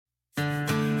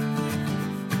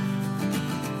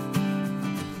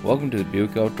Welcome to the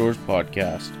Buick Outdoors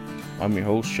Podcast. I'm your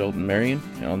host, Sheldon Marion,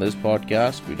 and on this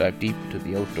podcast, we dive deep into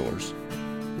the outdoors.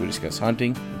 We discuss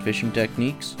hunting and fishing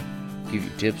techniques, give you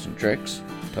tips and tricks,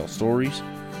 tell stories,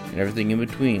 and everything in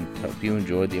between to help you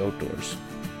enjoy the outdoors.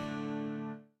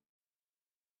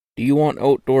 Do you want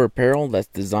outdoor apparel that's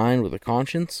designed with a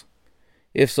conscience?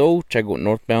 If so, check out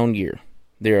Northbound Gear.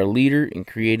 They are a leader in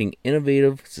creating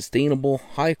innovative, sustainable,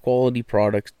 high-quality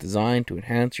products designed to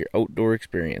enhance your outdoor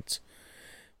experience.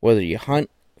 Whether you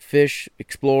hunt, fish,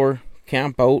 explore,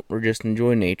 camp out, or just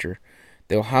enjoy nature,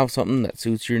 they'll have something that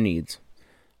suits your needs.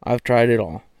 I've tried it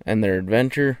all, and their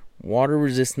adventure,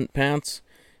 water-resistant pants,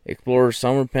 Explorer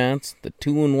summer pants, the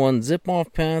 2-in-1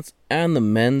 zip-off pants, and the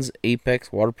men's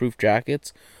Apex waterproof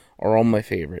jackets are all my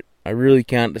favorite. I really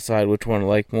can't decide which one I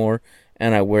like more,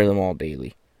 and I wear them all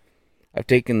daily. I've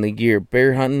taken the gear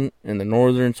bear hunting in the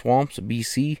northern swamps of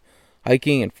BC,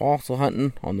 hiking and fossil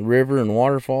hunting on the river and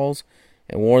waterfalls,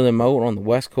 and wore them out on the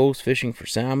west coast fishing for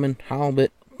salmon,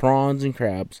 halibut, prawns, and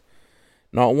crabs.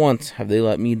 Not once have they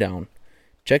let me down.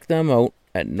 Check them out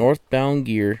at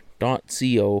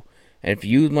northboundgear.co, and if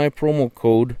you use my promo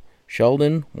code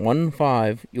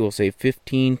Sheldon15, you will save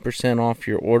 15% off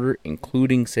your order,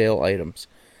 including sale items.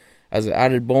 As an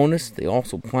added bonus, they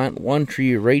also plant one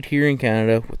tree right here in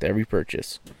Canada with every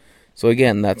purchase. So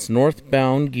again, that's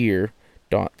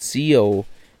northboundgear.co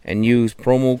and use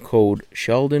promo code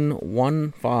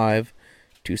Sheldon15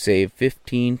 to save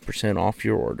 15% off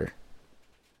your order.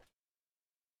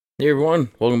 Hey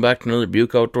everyone, welcome back to another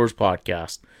Buick Outdoors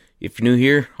podcast. If you're new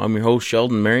here, I'm your host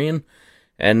Sheldon Marion,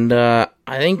 and I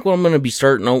think what I'm going to be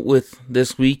starting out with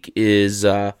this week is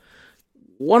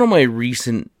one of my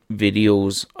recent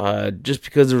videos, just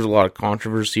because there was a lot of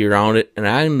controversy around it, and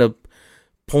I ended up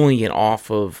pulling it off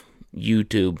of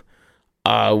YouTube.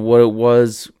 What it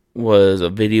was a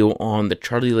video on the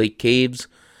Charlie Lake Caves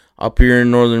up here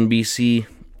in northern BC.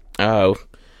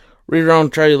 Right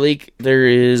around Charlie Lake, there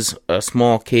is a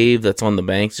small cave that's on the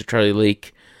banks of Charlie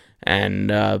Lake,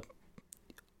 and a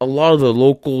lot of the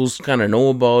locals kind of know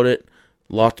about it.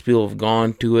 Lots of people have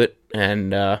gone to it,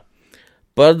 and but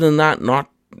other than that, not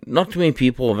too many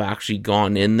people have actually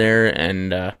gone in there,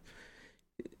 and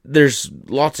there's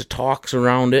lots of talks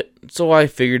around it, so I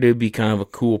figured it'd be kind of a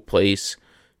cool place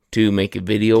to make a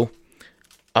video.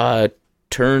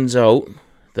 Turns out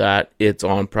that it's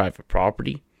on private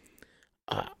property.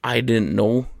 I didn't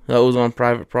know that was on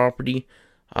private property.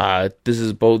 This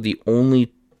is the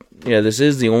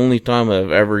only time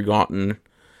I've ever gotten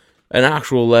an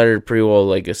actual letter, pretty well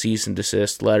like a cease and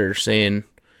desist letter saying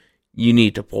you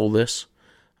need to pull this.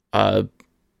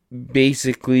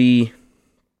 Basically,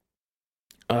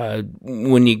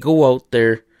 when you go out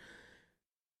there,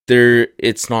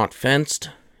 it's not fenced,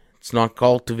 it's not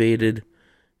cultivated,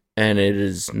 and it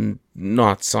is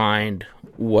not signed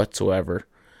whatsoever.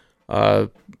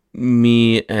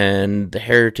 Me and the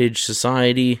Heritage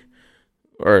Society,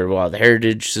 the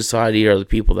Heritage Society are the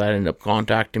people that end up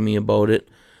contacting me about it,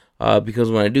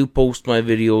 because when I do post my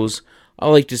videos, I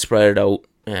like to spread it out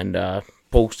and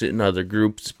post it in other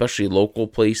groups, especially local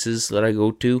places that I go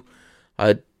to,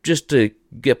 just to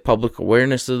get public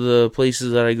awareness of the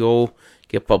places that I go,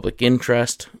 get public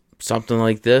interest, something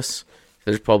like this. If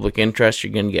there's public interest,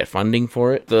 you're going to get funding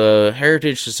for it. The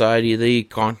Heritage Society, they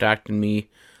contacted me.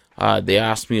 They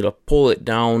asked me to pull it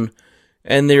down,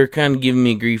 and they were kind of giving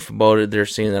me grief about it. They're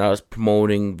saying that I was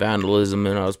promoting vandalism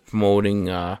and I was promoting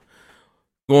going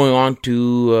on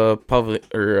to public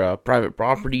or private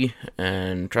property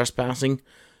and trespassing,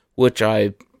 which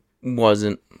I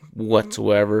wasn't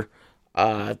whatsoever.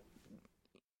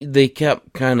 They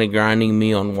kept kind of grinding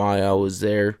me on why I was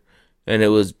there, and it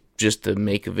was just to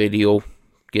make a video,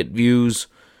 get views,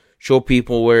 show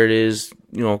people where it is,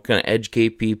 kind of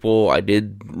educate people. I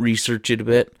did research it a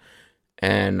bit,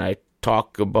 and I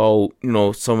talk about,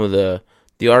 some of the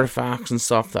artifacts and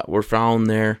stuff that were found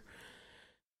there.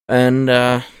 And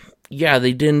they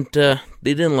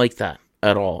didn't like that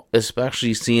at all,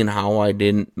 especially seeing how I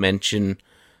didn't mention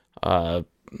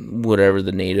whatever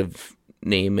the native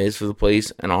name is for the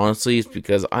place. And honestly, it's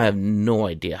because I have no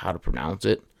idea how to pronounce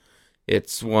it.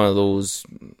 It's one of those,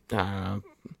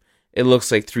 it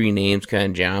looks like three names kind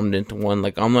of jammed into one.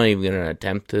 Like, I'm not even going to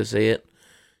attempt to say it,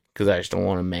 because I just don't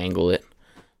want to mangle it.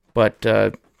 But,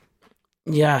 they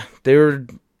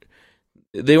weren't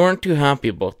too happy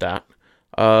about that.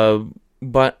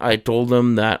 But I told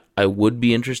them that I would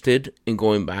be interested in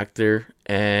going back there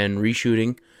and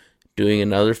reshooting, doing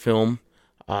another film,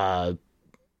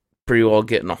 pretty well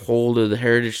getting a hold of the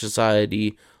Heritage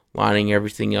Society, lining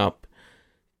everything up,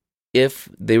 if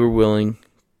they were willing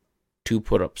to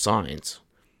put up signs.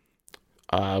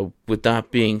 With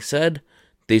that being said,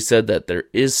 they said that there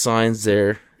is signs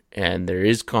there and there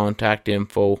is contact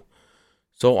info.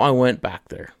 So I went back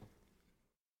there.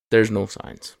 There's no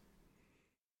signs.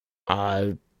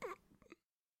 So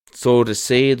to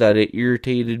say that it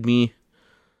irritated me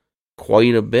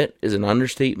quite a bit is an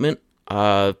understatement.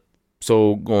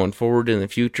 So going forward in the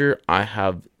future, I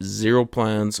have zero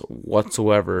plans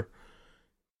whatsoever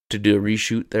to do a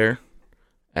reshoot there.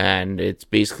 And it's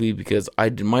basically because I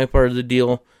did my part of the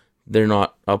deal. They're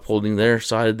not upholding their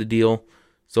side of the deal.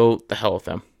 So the hell with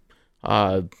them.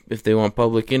 If they want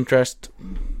public interest,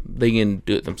 they can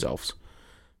do it themselves.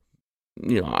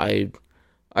 I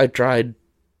tried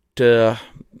to...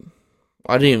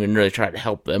 I didn't even really try to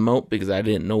help them out because I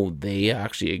didn't know they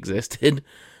actually existed.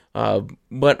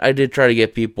 But I did try to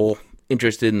get people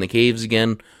interested in the caves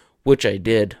again, which I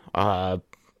did. That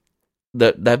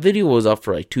video was up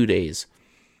for like 2 days.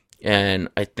 And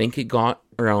I think it got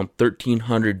around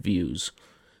 1,300 views.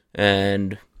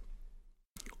 And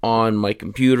on my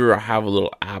computer, I have a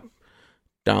little app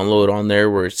download on there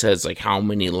where it says like how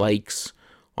many likes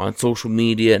on social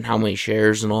media and how many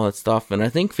shares and all that stuff. And I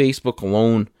think Facebook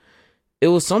alone, it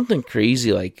was something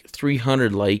crazy like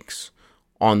 300 likes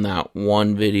on that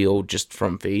one video just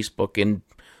from Facebook. And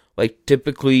like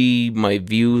typically my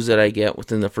views that I get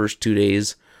within the first 2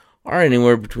 days are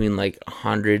anywhere between like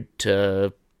 100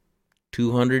 to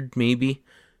 200 maybe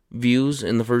views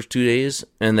in the first 2 days.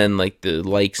 And then like the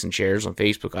likes and shares on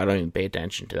Facebook, I don't even pay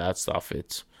attention to that stuff.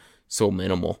 It's so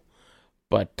minimal.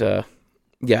 But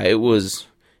yeah, it was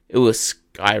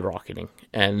skyrocketing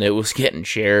and it was getting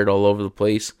shared all over the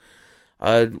place.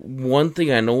 One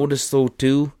thing I noticed though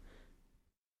too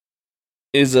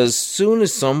is as soon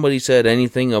as somebody said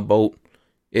anything about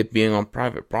it being on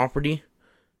private property,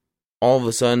 all of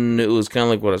a sudden it was kind of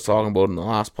like what I was talking about in the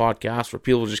last podcast, where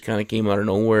people just kind of came out of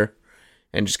nowhere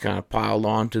and just kind of piled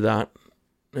on to that.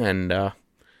 And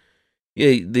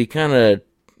yeah, they kind of,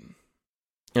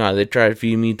 they try to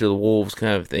feed me to the wolves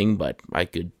kind of thing, but I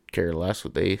could care less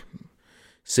what they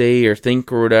say or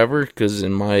think or whatever, because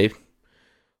in my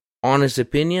honest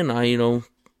opinion,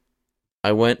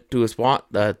 I went to a spot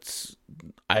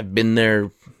I've been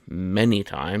there many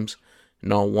times.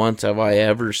 Not once have I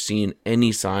ever seen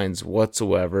any signs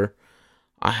whatsoever.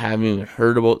 I haven't even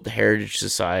heard about the Heritage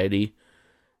Society.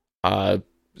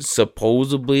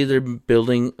 Supposedly they're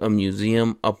building a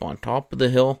museum up on top of the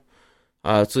hill.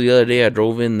 So the other day I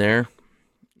drove in there.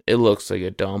 It looks like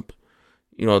a dump.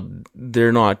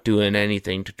 They're not doing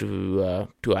anything to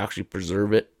actually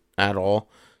preserve it at all.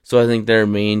 So I think their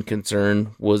main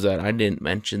concern was that I didn't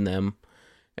mention them.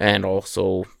 And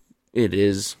also, it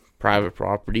is private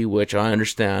property, which I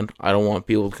understand. I don't want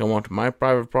people to come onto my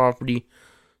private property.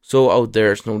 So out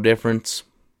there, it's no difference.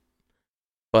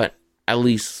 But at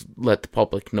least let the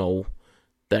public know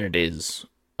that it is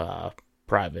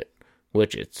private.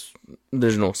 Which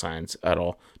there's no signs at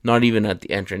all. Not even at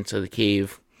the entrance of the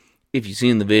cave. If you've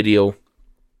seen the video,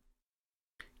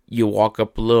 you walk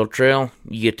up a little trail,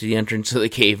 you get to the entrance of the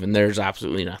cave, and there's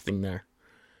absolutely nothing there.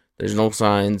 There's no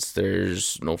signs,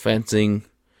 there's no fencing.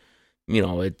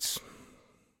 It's...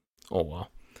 oh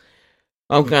well.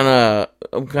 I'm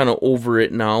kind of over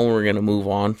it now. We're going to move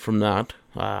on from that.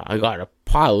 I got a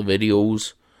pile of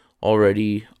videos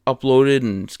already uploaded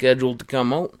and scheduled to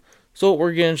come out. So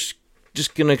we're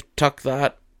just going to tuck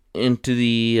that into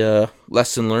the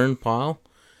lesson learned pile.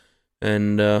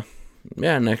 And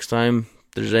yeah, next time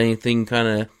there's anything kind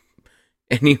of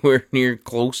anywhere near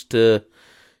close to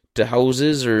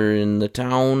houses or in the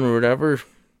town or whatever,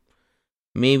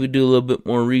 maybe do a little bit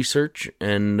more research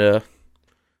and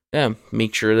yeah,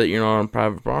 make sure that you're not on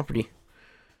private property.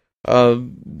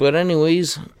 But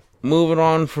anyways, moving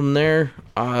on from there,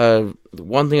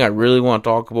 one thing I really want to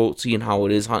talk about, seeing how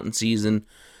it is hunting season,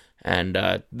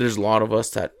 and there's a lot of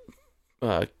us that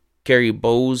carry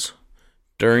bows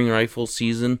during rifle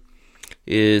season,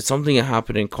 is something that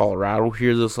happened in Colorado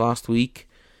here this last week.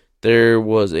 There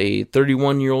was a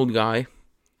 31-year-old guy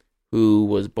who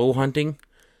was bow hunting,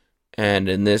 and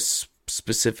in this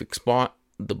specific spot,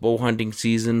 the bow hunting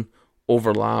season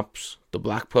overlaps the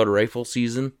black powder rifle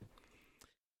season.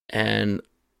 And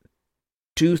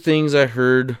two things I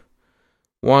heard.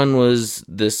 One was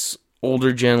this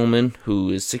older gentleman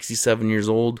who is 67 years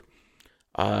old.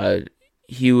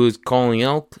 He was calling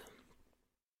elk.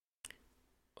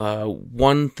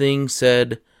 One thing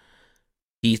said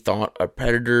he thought a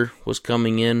predator was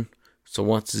coming in. So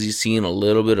once he's seen a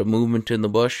little bit of movement in the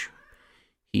bush,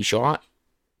 he shot.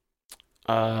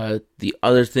 The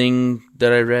other thing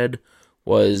that I read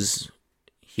was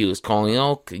he was calling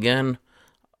elk again,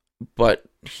 but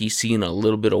he seen a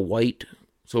little bit of white.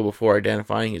 So before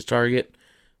identifying his target,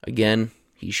 again,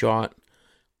 he shot.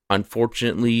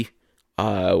 Unfortunately,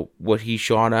 what he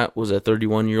shot at was a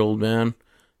 31-year-old man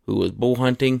who was bow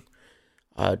hunting.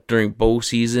 During bow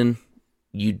season,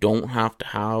 you don't have to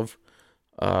have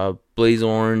blaze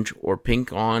orange or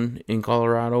pink on in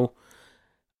Colorado.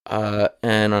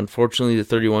 And unfortunately,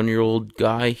 the 31-year-old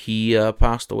guy, he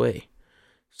passed away.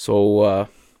 So,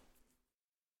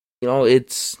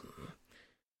 it's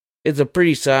a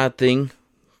pretty sad thing.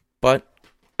 But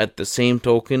at the same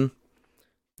token,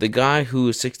 the guy who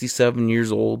is 67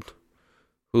 years old,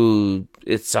 who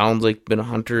it sounds like been a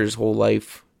hunter his whole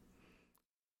life,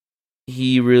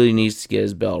 he really needs to get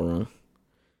his bell rung.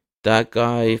 That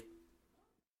guy,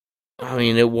 I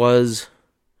mean, it was,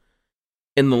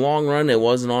 in the long run, it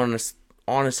was an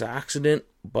honest accident,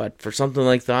 but for something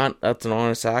like that, that's an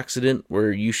honest accident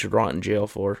where you should rot in jail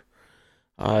for.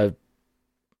 Man,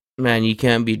 you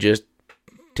can't be just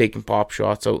taking pop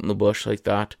shots out in the bush like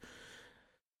that.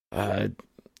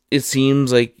 It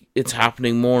seems like it's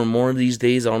happening more and more these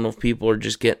days. I don't know if people are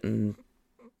just getting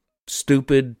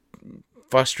stupid,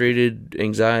 frustrated,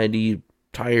 anxiety,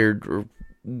 tired, or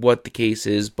what the case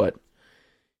is, but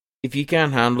if you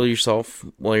can't handle yourself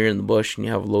while you're in the bush and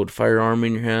you have a loaded firearm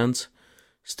in your hands,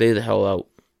 stay the hell out.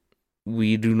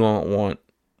 We do not want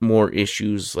more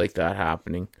issues like that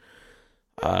happening.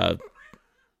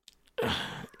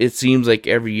 It seems like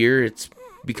every year it's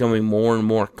becoming more and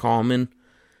more common,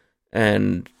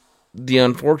 and the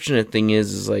unfortunate thing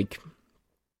is like,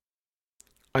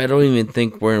 I don't even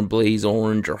think wearing blaze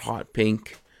orange or hot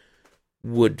pink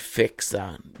would fix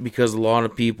that, because a lot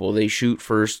of people, they shoot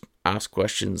first, ask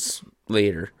questions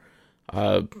later.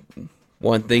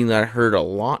 One thing that I heard a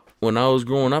lot when I was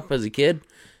growing up as a kid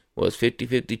was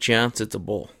 50-50 chance it's a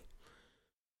bull.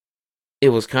 It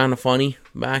was kind of funny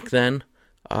back then,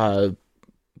 but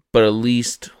at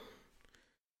least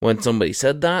when somebody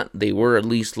said that, they were at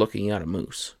least looking at a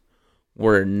moose.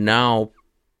 Where now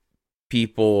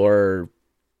people are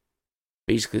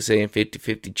basically saying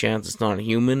 50-50 chance it's not a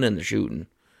human, and they're shooting.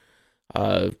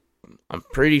 I'm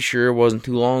pretty sure it wasn't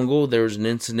too long ago, there was an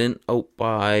incident out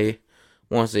by, I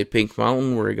want to say Pink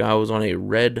Mountain, where a guy was on a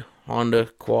red Honda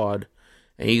quad,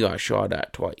 and he got shot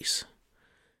at twice.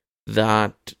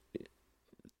 That,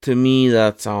 to me,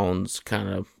 that sounds kind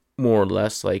of more or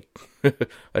less like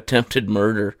attempted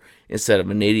murder instead of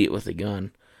an idiot with a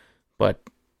gun. But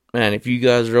man, if you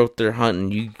guys are out there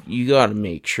hunting, you got to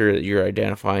make sure that you're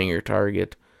identifying your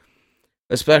target,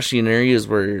 especially in areas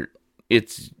where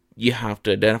you have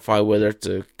to identify whether it's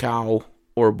a cow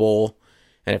or a bull,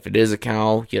 and if it is a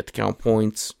cow, you have to count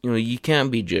points. You can't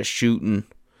be just shooting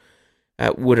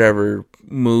at whatever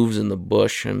moves in the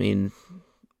bush. I mean,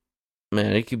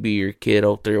 man, it could be your kid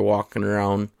out there walking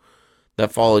around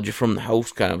that followed you from the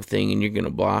house kind of thing, and you're gonna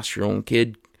blast your own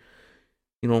kid.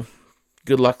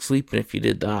 Good luck sleeping if you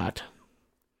did that.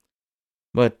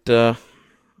 But,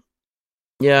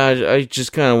 yeah, I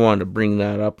just kind of wanted to bring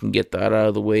that up and get that out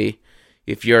of the way.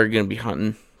 If you are going to be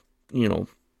hunting,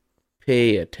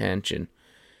 pay attention.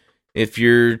 If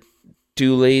you're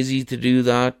too lazy to do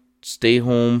that, stay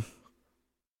home.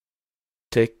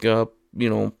 Take up, I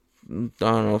don't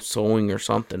know, sewing or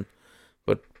something.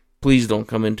 But please don't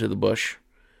come into the bush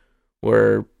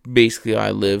where basically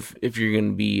I live if you're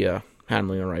going to be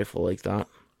handling a rifle like that.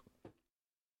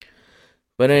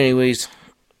 But anyways,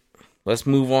 let's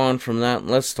move on from that.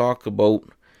 Let's talk about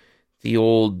the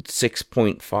old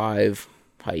 6.5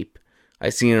 hype. I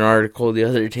seen an article the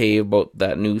other day about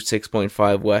that new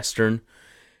 6.5 Western,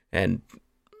 and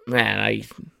man,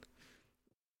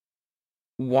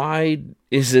 why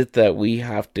is it that we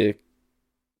have to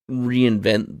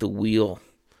reinvent the wheel?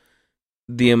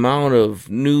 The amount of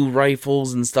new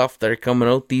rifles and stuff that are coming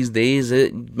out these days,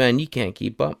 man, you can't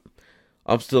keep up.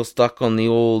 I'm still stuck on the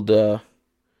old, there's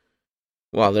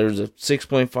a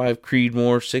 6.5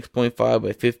 Creedmoor, 6.5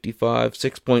 by 55,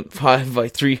 6.5 by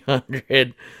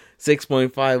 300,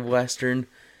 6.5 Western.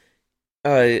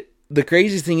 The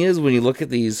crazy thing is, when you look at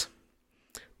these,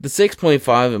 the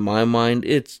 6.5, in my mind,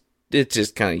 it's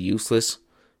just kind of useless.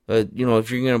 If you're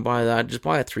going to buy that, just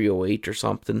buy a 308 or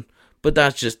something. But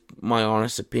that's just my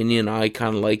honest opinion. I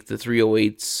kind of like the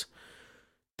 308s,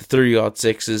 the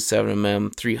 30-06s,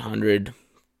 7mm, 300,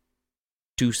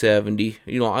 270.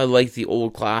 I like the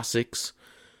old classics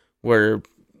where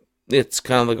it's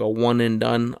kind of like a one and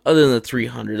done. Other than the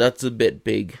 300, that's a bit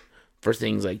big for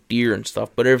things like deer and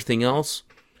stuff. But everything else,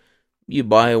 you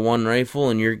buy one rifle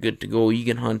and you're good to go. You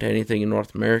can hunt anything in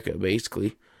North America,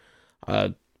 basically.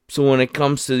 So when it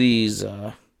comes to these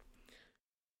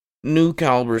new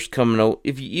calibers coming out,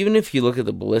 even if you look at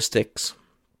the ballistics,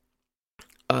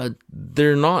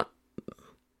 they're not.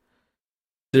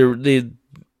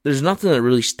 There's nothing that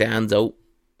really stands out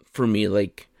for me.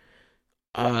 Like,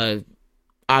 I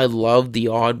love the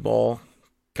oddball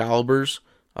calibers.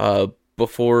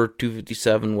 Before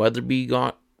 257 Weatherby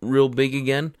got real big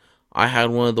again, I had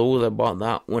one of those. I bought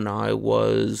that when I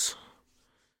was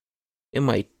in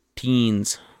my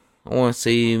teens. I want to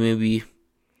say maybe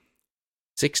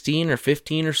 16 or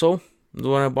 15 or so is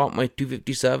when I bought my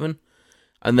 257.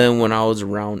 And then when I was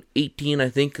around 18, I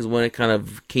think, is when it kind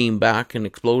of came back and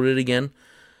exploded again.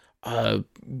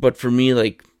 But for me,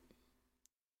 like,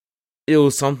 it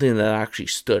was something that actually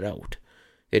stood out.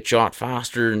 It shot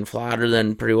faster and flatter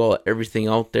than pretty well everything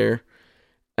out there.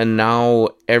 And now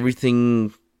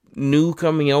everything new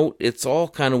coming out, it's all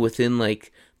kind of within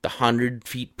like the 100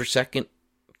 feet per second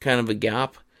kind of a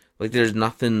gap. Like, there's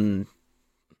nothing,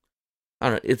 I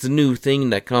don't know, it's a new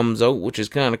thing that comes out, which is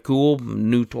kind of cool.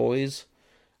 New toys.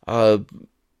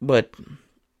 But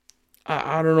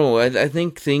I don't know. I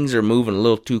think things are moving a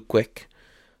little too quick.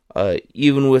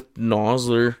 Even with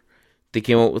Nozzler, they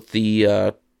came out with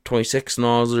the 26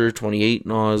 Nozzler, 28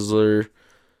 Nozzler,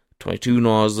 22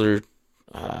 Nozzler.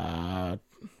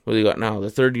 What do you got now? The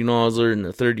 30 Nozzler and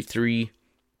the 33.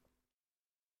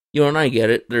 You know, and I get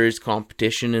it. There is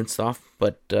competition and stuff,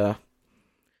 but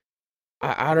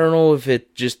I don't know if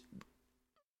it just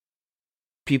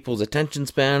people's attention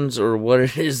spans or what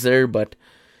it is there, but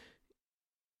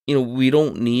you know, we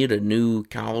don't need a new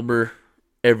caliber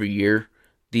every year.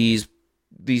 These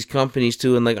companies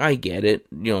too, and like, I get it,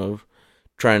 you know,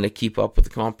 trying to keep up with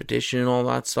the competition and all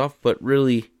that stuff, but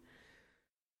really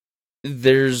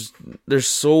there's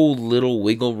so little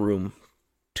wiggle room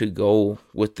to go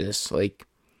with this. Like,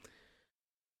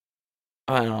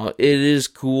 I don't know, it is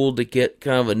cool to get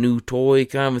kind of a new toy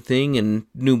kind of a thing and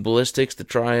new ballistics to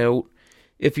try out.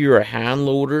 If you're a hand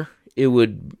loader,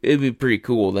 it'd be pretty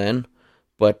cool then.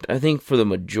 But I think for the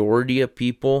majority of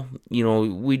people, you know,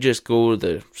 we just go to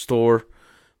the store,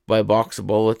 buy a box of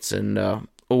bullets, and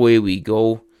away we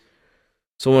go.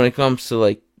 So when it comes to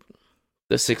like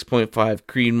the 6.5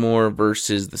 Creedmoor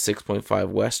versus the 6.5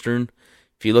 Western,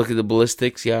 if you look at the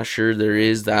ballistics, yeah, sure, there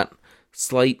is that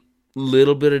slight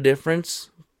little bit of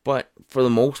difference. But for the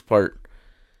most part,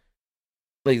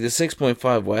 like the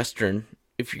 6.5 Western,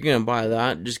 if you're going to buy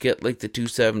that, just get like the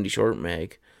 270 short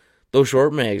mag. Those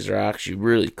short mags are actually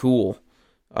really cool.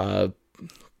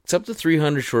 Except the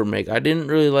 300 short mag. I didn't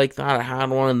really like that. I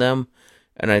had one of them,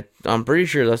 and I'm pretty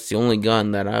sure that's the only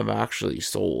gun that I've actually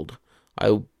sold.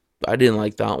 I didn't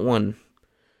like that one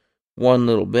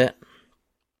little bit.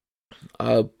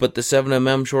 But the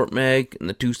 7mm short mag and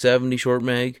the 270 short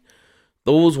mag,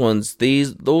 those ones,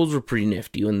 those were pretty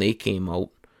nifty when they came out.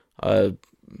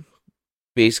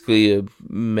 Basically a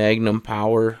magnum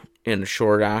power in a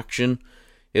short action.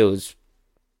 It was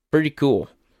pretty cool.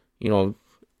 You know,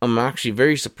 I'm actually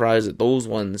very surprised that those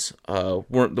ones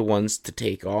weren't the ones to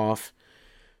take off.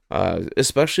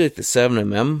 Especially like the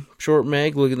 7mm short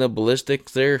mag. Look at the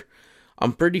ballistics there.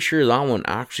 I'm pretty sure that one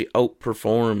actually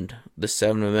outperformed the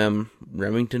 7mm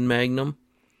Remington Magnum.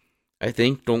 I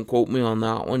think. Don't quote me on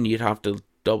that one. You'd have to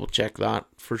double check that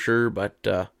for sure.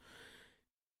 But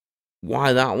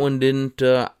why that one didn't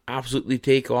absolutely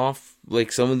take off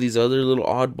like some of these other little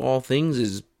oddball things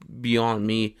is beyond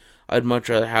me. I'd much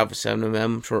rather have a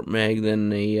 7mm short mag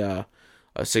than a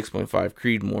 6.5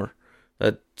 Creedmoor.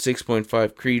 That 6.5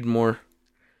 Creedmoor,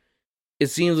 it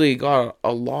seems like it got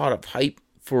a lot of hype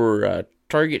for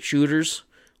target shooters,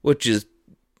 which is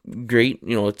great.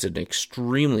 You know, it's an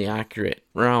extremely accurate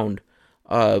round.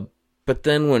 But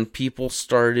then when people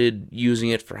started using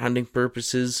it for hunting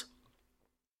purposes,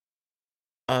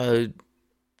 you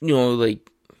know, like,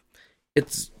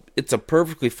 it's a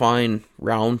perfectly fine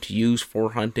round to use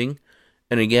for hunting.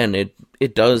 And again,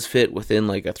 it does fit within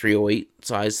like a 308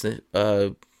 size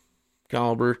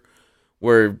caliber,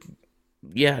 where,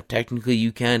 yeah, technically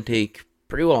you can take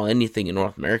pretty well anything in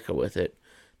North America with it.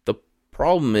 The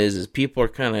problem is people are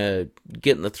kind of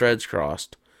getting the threads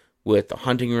crossed with the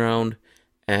hunting round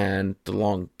and the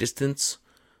long distance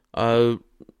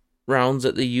rounds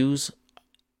that they use.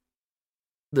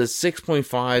 The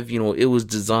 6.5, you know, it was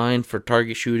designed for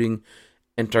target shooting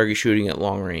and target shooting at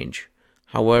long range.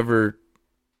 However,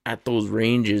 at those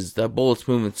ranges, that bullet's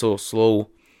moving so slow,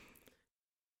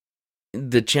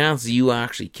 the chance of you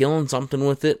actually killing something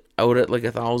with it out at like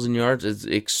 1,000 yards is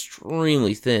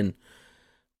extremely thin.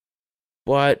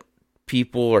 But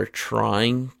people are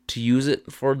trying to use it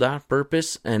for that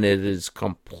purpose, and it is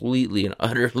completely and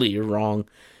utterly wrong.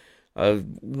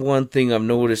 One thing I've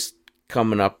noticed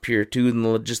coming up here too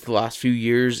in just the last few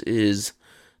years is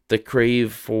the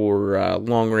crave for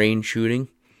long range shooting.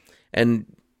 And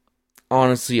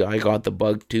honestly, I got the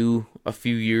bug too a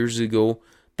few years ago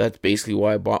That's basically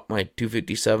why I bought my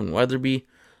 257 Weatherby.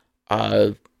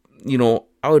 I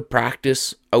would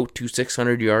practice out to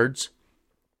 600 yards.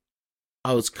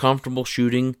 I was comfortable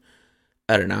shooting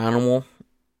at an animal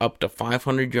up to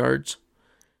 500 yards.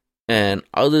 And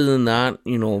other than that,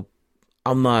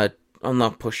 I'm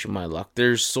not pushing my luck.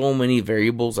 There's so many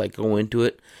variables that go into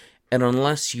it. And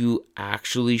unless you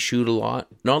actually shoot a lot,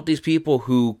 not these people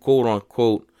who quote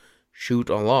unquote shoot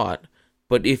a lot,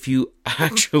 but if you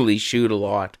actually shoot a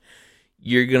lot,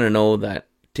 you're going to know that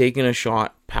taking a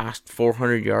shot past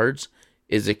 400 yards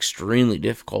is extremely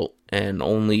difficult, and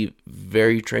only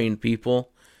very trained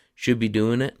people should be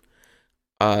doing it.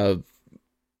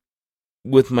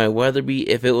 With my Weatherby,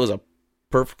 if it was a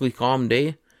perfectly calm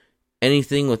day,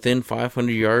 anything within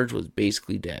 500 yards was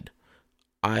basically dead.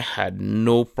 I had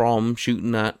no problem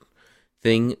shooting that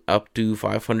thing up to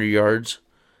 500 yards.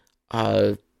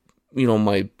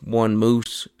 My one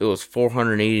moose, it was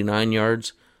 489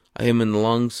 yards. I hit him in the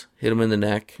lungs, hit him in the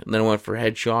neck, and then I went for a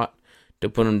headshot to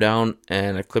put him down,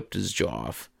 and I clipped his jaw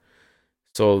off.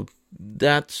 So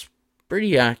that's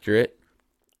pretty accurate.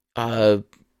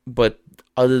 But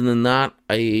other than that,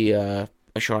 I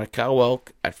shot a cow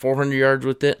elk at 400 yards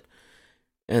with it,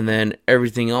 and then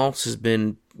everything else has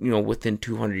been, within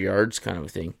 200 yards kind of a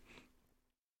thing.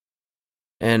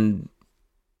 And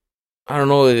I don't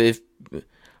know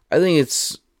I think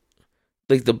it's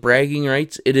like the bragging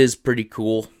rights. It is pretty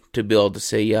cool to be able to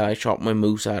say, yeah, I shot my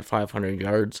moose at 500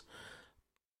 yards.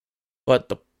 But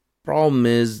the problem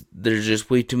is there's just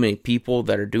way too many people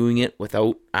that are doing it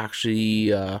without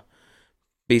actually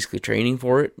basically training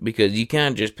for it, because you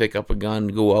can't just pick up a gun,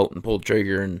 go out and pull the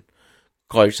trigger and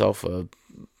call yourself a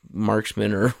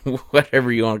marksman or whatever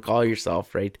you want to call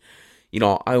yourself, right?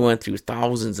 I went through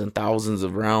thousands and thousands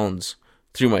of rounds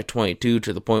through my 22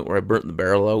 to the point where I burnt the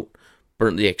barrel out,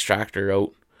 burnt the extractor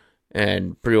out,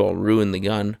 and pretty well ruined the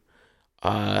gun.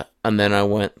 And then I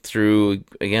went through,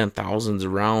 again, thousands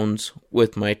of rounds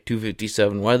with my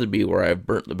 257 Weatherby, where I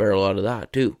burnt the barrel out of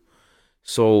that too.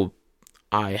 So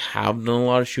I have done a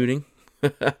lot of shooting.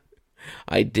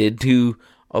 I did do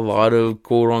a lot of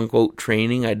quote-unquote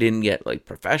training. I didn't get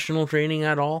professional training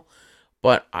at all,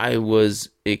 but I was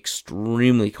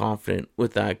extremely confident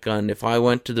with that gun. If I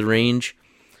went to the range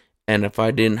and if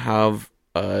I didn't have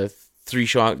a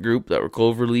 3-shot group that were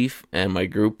cloverleaf and my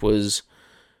group was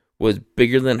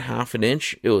bigger than half an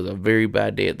inch, it was a very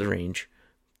bad day at the range.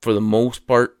 For the most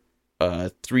part,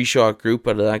 a 3-shot group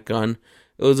out of that gun,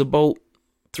 it was about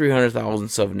 300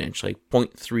 thousandths of an inch,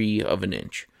 0.3 of an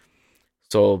inch.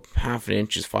 So half an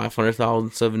inch is 500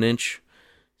 thousandths of an inch.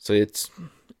 So it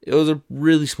was a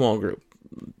really small group.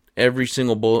 Every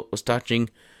single bullet was touching.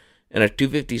 And a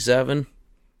 257,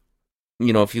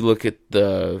 if you look at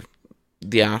the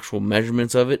actual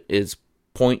measurements of it, is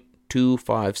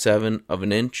 0.257 of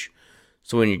an inch.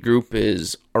 So when your group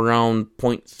is around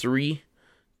 0.3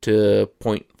 to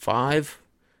 0.5,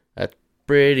 that's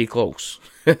pretty close.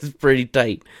 It's pretty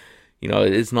tight.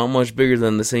 It's not much bigger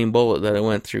than the same bullet that I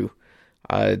went through.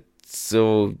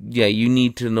 So yeah, you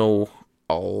need to know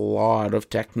a lot of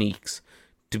techniques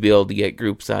to be able to get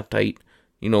groups that tight.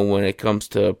 When it comes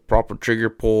to proper trigger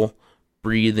pull,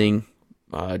 breathing,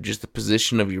 just the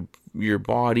position of your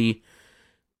body,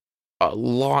 a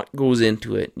lot goes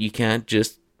into it. You can't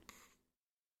just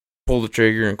pull the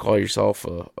trigger and call yourself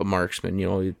a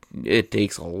marksman. It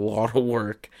takes a lot of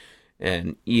work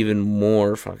and even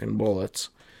more fucking bullets.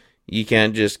 You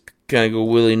can't just kind of go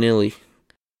willy-nilly.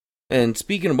 And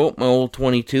speaking about my old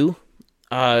 22,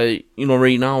 right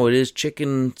now it is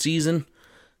chicken season.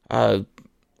 A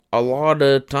lot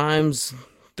of times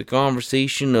the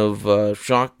conversation of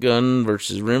shotgun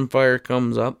versus rimfire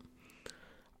comes up.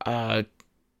 To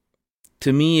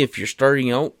me, if you're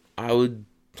starting out, I would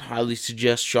highly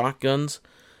suggest shotguns.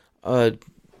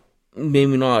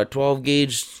 Maybe not a 12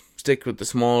 gauge, stick with the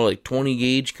small 20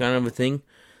 gauge kind of a thing.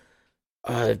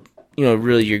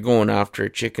 Really you're going after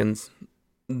chickens.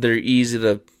 They're easy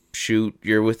to shoot.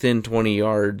 You're within 20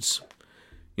 yards.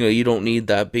 You don't need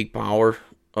that big power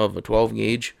of a 12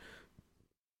 gauge.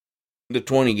 The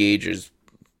 20 gauge is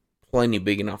plenty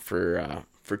big enough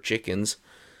for chickens.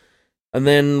 And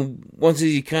then once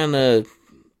you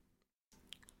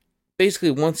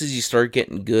start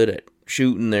getting good at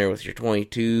shooting there with your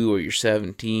 22 or your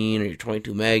 17 or your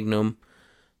 22 Magnum,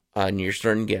 and you're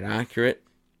starting to get accurate,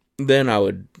 then I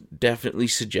would definitely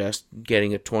suggest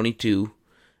getting a 22.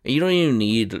 And you don't even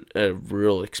need a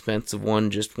real expensive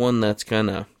one, just one that's kind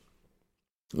of,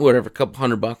 whatever, a couple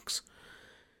 $100.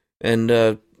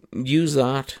 And use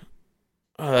that.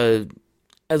 As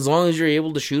long as you're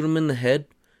able to shoot them in the head,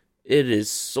 it is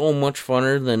so much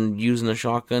funner than using a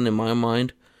shotgun in my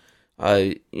mind.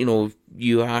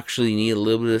 You actually need a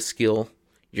little bit of skill.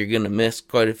 You're gonna miss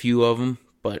quite a few of them,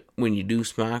 but when you do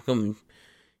smack them,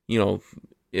 you know,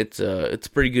 it's a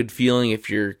pretty good feeling if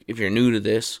you're new to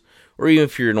this, or even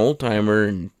if you're an old timer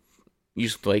and you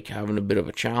just like having a bit of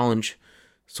a challenge.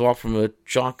 Swap from a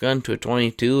shotgun to a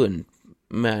 22, and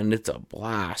man, it's a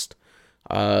blast.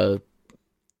 Uh,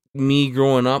 Me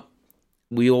growing up,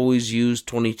 we always used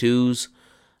 22s.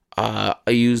 I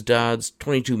used Dad's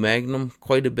 22 Magnum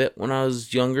quite a bit when I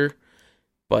was younger,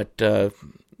 but that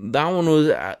one was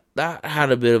that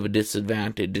had a bit of a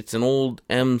disadvantage. It's an old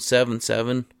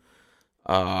M77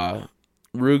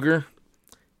 Ruger,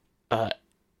 uh,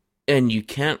 and you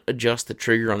can't adjust the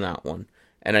trigger on that one.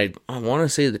 And I want to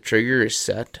say the trigger is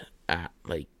set at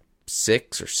like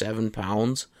 6 or 7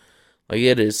 pounds. Like,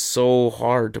 it is so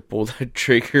hard to pull that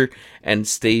trigger and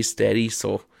stay steady.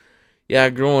 So yeah,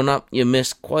 growing up, you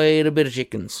missed quite a bit of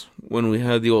chickens when we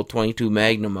had the old 22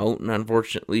 Magnum out, and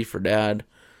unfortunately for Dad,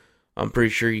 I'm pretty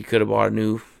sure he could have bought a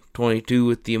new 22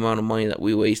 with the amount of money that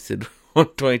we wasted on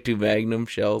 22 Magnum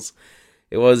shells.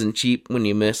 It wasn't cheap when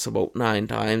you miss about 9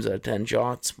 times out of 10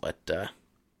 shots, but a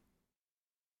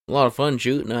lot of fun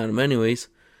shooting at them anyways.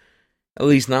 At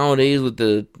least nowadays with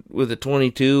the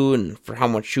 22, and for how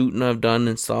much shooting I've done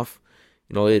and stuff,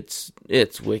 it's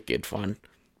wicked fun.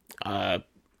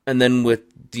 And then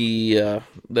with the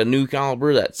new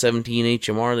caliber, that 17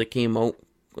 HMR that came out,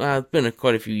 it's been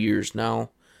quite a few years now,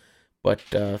 but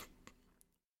that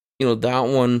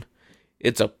one,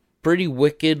 it's a pretty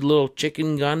wicked little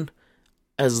chicken gun,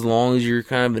 as long as you're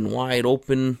kind of in wide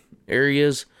open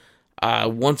areas.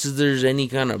 Once there's any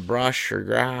kind of brush or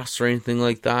grass or anything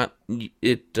like that,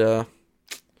 it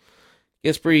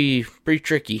gets pretty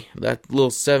tricky. That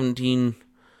little 17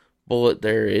 bullet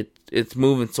there, it's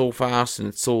moving so fast and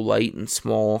it's so light and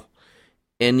small.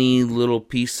 Any little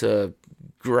piece of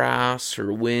grass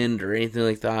or wind or anything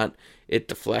like that, it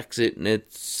deflects it and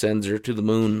it sends her to the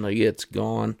moon. Like, it's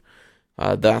gone.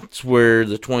 That's where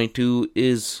the 22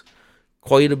 is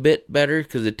quite a bit better,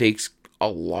 because it takes a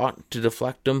lot to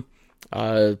deflect them.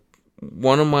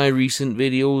 One of my recent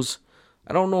videos,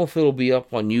 I don't know if it'll be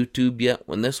up on YouTube yet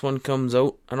when this one comes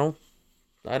out. I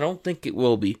don't think it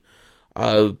will be.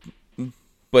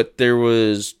 But there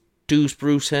was 2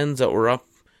 spruce hens that were up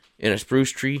in a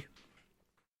spruce tree.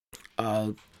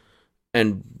 And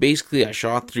basically I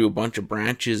shot through a bunch of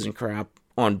branches and crap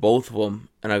on both of them,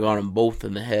 and I got them both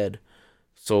in the head.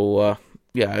 So,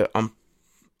 yeah,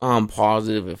 I'm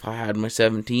positive if I had my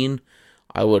 17,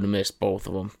 I would have missed both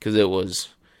of them, because it was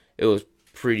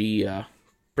pretty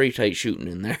tight shooting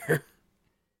in there.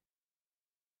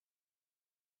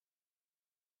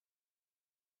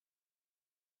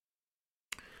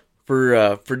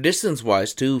 For distance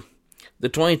wise too, the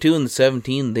 22 and the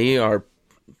 17, they are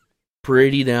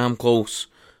pretty damn close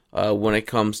when it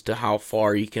comes to how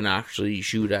far you can actually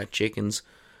shoot at chickens.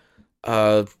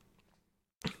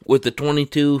 With the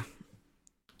 22,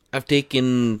 I've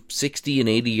taken 60 and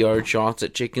 80 yard shots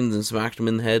at chickens and smacked them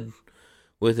in the head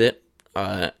with it,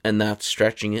 and that's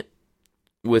stretching it.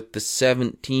 With the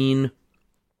 17,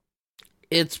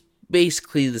 it's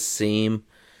basically the same.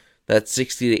 That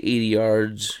 60 to 80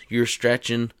 yards, you're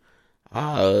stretching.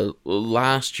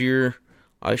 Last year,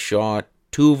 I shot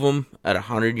 2 of them at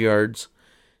 100 yards.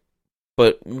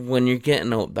 But when you're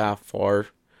getting out that far,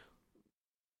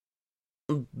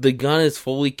 the gun is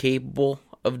fully capable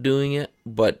of doing it,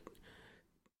 but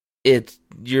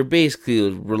you're basically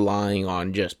relying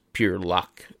on just pure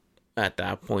luck at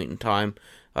that point in time.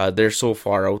 They're so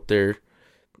far out there.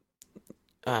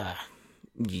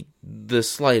 The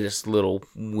slightest little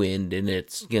wind and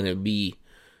it's gonna be,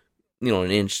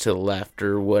 an inch to the left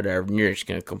or whatever, and you're just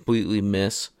gonna completely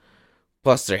miss.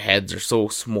 Plus, their heads are so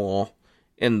small,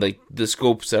 and the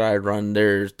scopes that I run,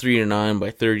 they're 3 to 9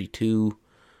 by 32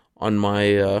 on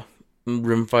my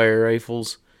rimfire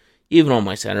rifles. Even on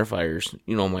my centerfires,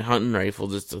 my hunting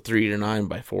rifles, it's a 3 to 9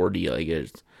 by 40. Like,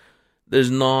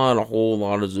 there's not a whole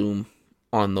lot of zoom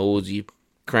on those. You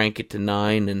crank it to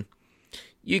 9 and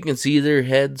you can see their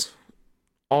heads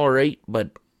alright, but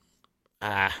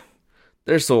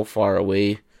they're so far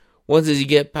away. Once as you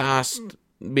get past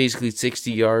basically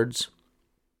 60 yards,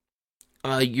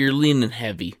 you're leaning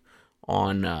heavy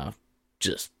on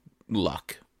just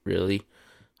luck, really.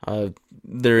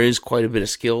 There is quite a bit of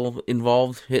skill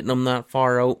involved hitting them that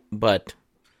far out, but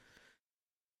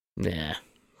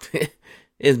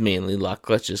it's mainly luck.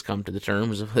 Let's just come to the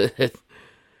terms of it.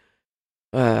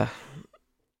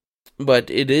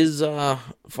 But it is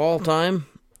fall time.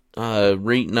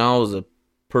 Right now is a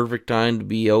perfect time to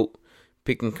be out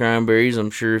picking cranberries.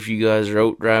 I'm sure if you guys are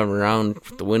out driving around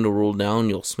with the window rolled down,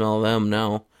 you'll smell them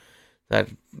now. that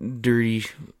dirty,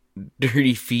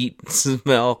 dirty feet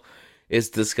smell. It's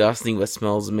disgusting, but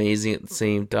smells amazing at the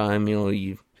same time.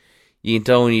 You can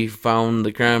tell when you found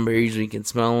the cranberries, when you can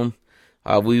smell them.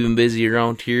 We've been busy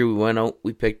around here. We went out,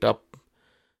 we picked up,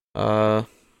 I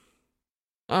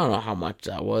don't know how much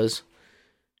that was.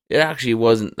 It actually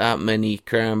wasn't that many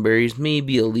cranberries,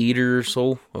 maybe a liter or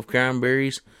so of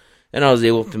cranberries. And I was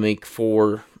able to make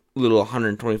 4 little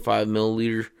 125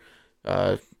 milliliter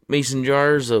mason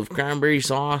jars of cranberry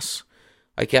sauce.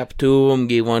 I kept 2 of them,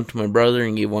 gave one to my brother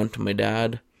and gave one to my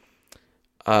dad.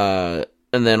 And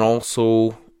then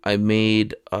also I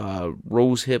made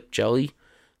rose hip jelly.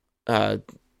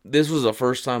 This was the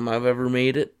first time I've ever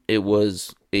made it. It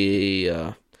was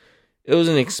an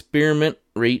experiment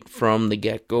right from the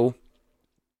get-go.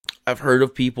 I've heard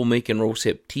of people making rose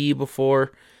hip tea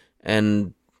before,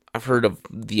 and I've heard of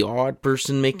the odd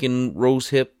person making rose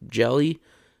hip jelly,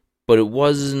 but it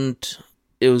was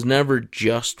never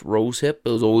just rose hip. It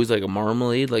was always like a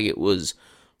marmalade, like it was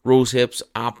rose hips,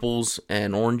 apples,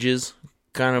 and oranges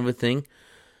kind of a thing.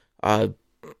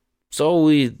 So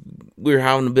we were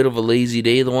having a bit of a lazy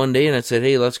day the one day, and I said,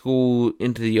 hey, let's go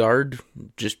into the yard,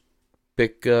 just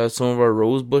pick some of our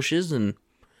rose bushes and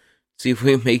see if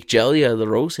we make jelly out of the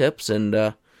rose hips. And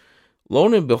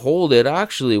lo and behold, it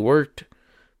actually worked.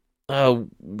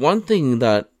 One thing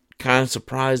that kind of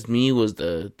surprised me was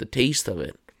the taste of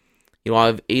it.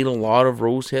 I've ate a lot of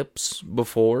rose hips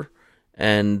before,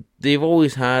 and they've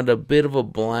always had a bit of a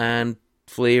bland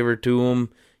flavor to them.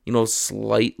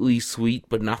 Slightly sweet,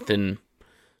 but nothing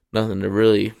to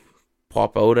really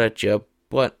pop out at you.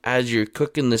 But as you're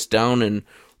cooking this down and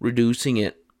reducing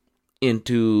it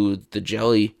into the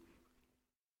jelly,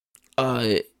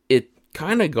 it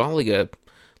kind of got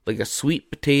like a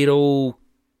sweet potato,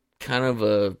 kind of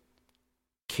a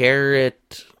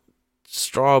carrot,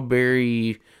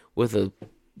 strawberry with a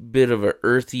bit of an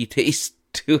earthy taste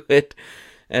to it,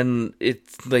 and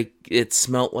it's like it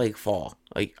smelt like fall.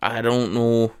 Like, I don't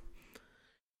know.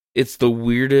 It's the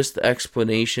weirdest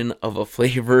explanation of a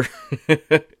flavor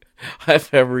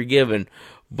I've ever given,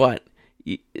 but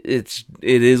it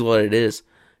is what it is.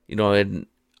 And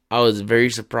I was very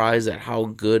surprised at how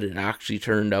good it actually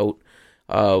turned out.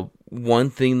 One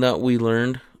thing that we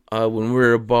learned when we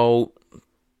were about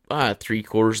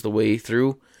 3/4 of the way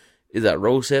through is that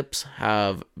rose hips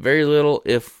have very little,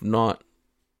 if not,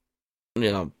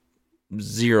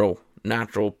 zero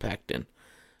natural pectin.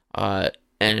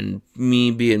 And me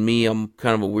being me, I'm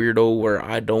kind of a weirdo where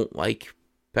I don't like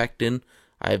pectin.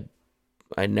 I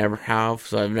never have,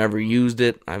 so I've never used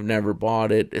it. I've never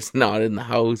bought it. It's not in the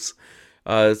house.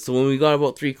 So when we got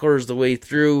about 3/4 of the way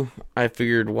through, I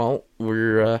figured, well,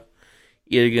 we're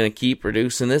either going to keep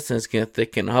reducing this and it's going to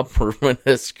thicken up, or we're going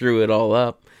to screw it all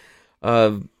up.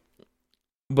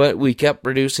 But we kept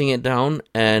reducing it down,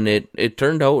 and it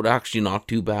turned out actually not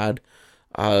too bad.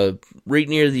 Right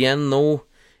near the end, though,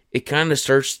 it kind of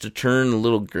starts to turn a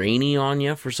little grainy on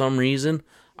you for some reason.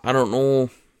 I don't know.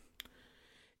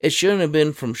 It shouldn't have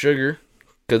been from sugar,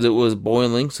 because it was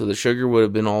boiling, so the sugar would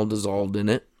have been all dissolved in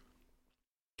it.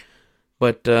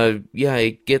 But yeah,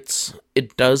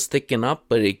 it does thicken up,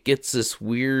 but it gets this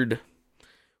weird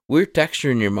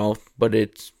texture in your mouth. But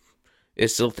it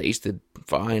still tasted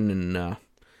fine, and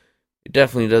it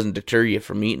definitely doesn't deter you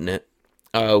from eating it.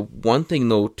 One thing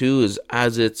though too is,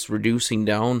 as it's reducing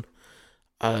down,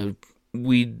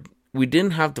 we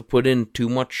didn't have to put in too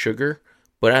much sugar,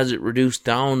 but as it reduced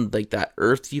down, like that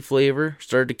earthy flavor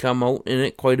started to come out in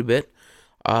it quite a bit.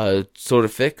 So to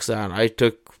fix that, I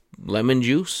took lemon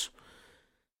juice.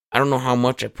 I don't know how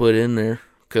much I put in there,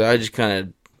 because I just kind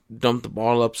of dumped the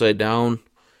bottle upside down,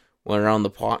 went around the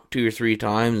pot 2 or 3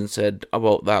 times, and said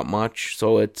about that much.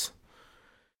 So it's,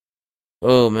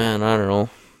 oh man, I don't know,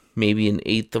 maybe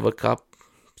 1/8 of a cup,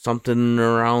 something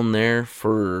around there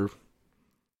for,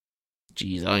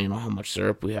 geez, I don't know how much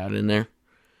syrup we had in there.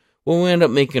 Well, we ended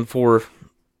up making four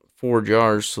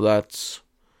jars, so that's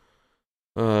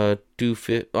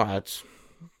 250. That's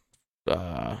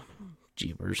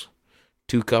jeepers,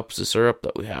 2 cups of syrup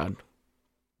that we had.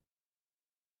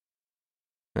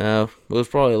 It was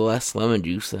probably less lemon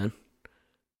juice then.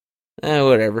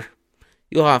 Whatever.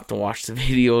 You'll have to watch the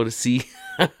video to see.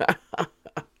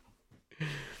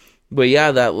 But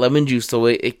yeah, that lemon juice, though,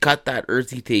 it cut that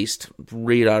earthy taste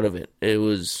right out of it. It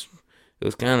was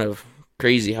kind of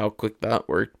crazy how quick that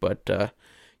worked. But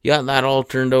yeah, that all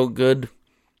turned out good.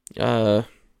 I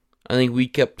think we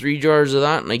kept 3 jars of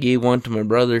that, and I gave one to my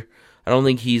brother. I don't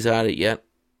think he's had it yet.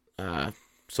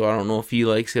 So I don't know if he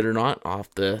likes it or not. I'll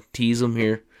have to tease him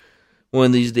here one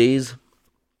of these days.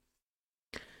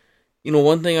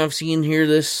 One thing I've seen here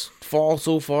this fall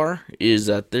so far is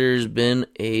that there's been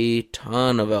a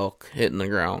ton of elk hitting the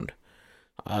ground.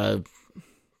 Uh,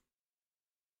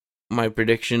 my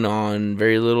prediction on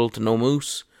very little to no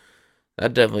moose,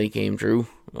 that definitely came true.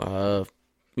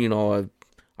 You know,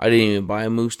 I didn't even buy a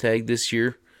moose tag this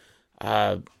year.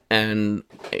 And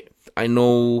I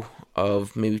know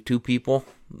of maybe 2 people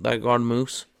that got a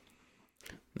moose.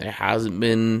 There hasn't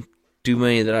been too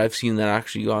many that I've seen that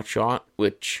actually got shot,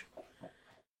 which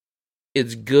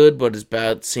it's good, but it's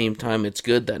bad at the same time. It's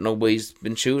good that nobody's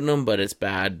been shooting them, but it's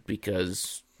bad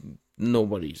because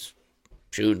nobody's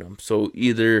shooting them. So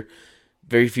either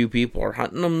very few people are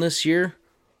hunting them this year,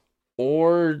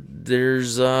 or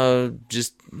there's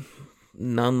just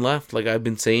none left, like I've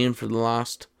been saying for the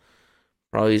last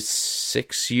probably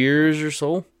 6 years or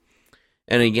so.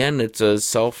 And again, it's a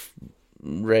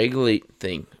self-regulate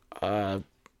thing.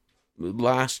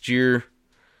 Last year,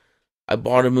 I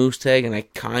bought a moose tag and I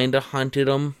kind of hunted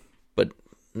them, but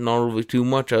not really too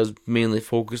much. I was mainly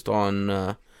focused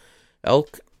on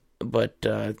elk. But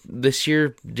this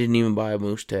year, didn't even buy a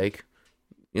moose tag.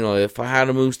 You know, if I had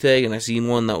a moose tag and I seen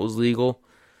one that was legal,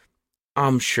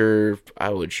 I'm sure I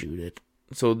would shoot it.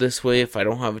 So this way, if I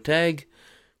don't have a tag,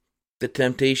 the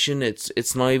temptation,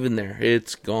 it's not even there.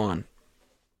 It's gone.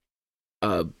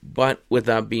 But with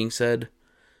that being said,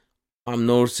 I'm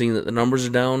noticing that the numbers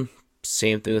are down.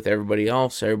 Same thing with everybody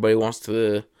else. Everybody wants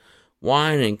to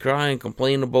whine and cry and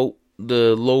complain about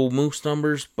the low moose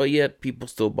numbers, but yet people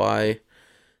still buy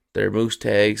their moose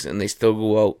tags and they still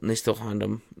go out and they still hunt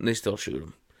them and they still shoot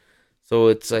them. So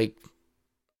it's like,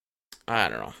 I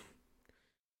don't know.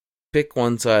 Pick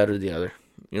one side or the other.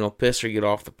 You know, piss or get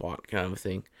off the pot kind of a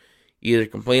thing. Either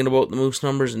complain about the moose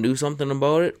numbers and do something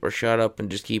about it, or shut up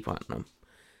and just keep hunting them.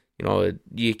 You know,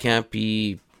 you can't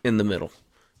be in the middle.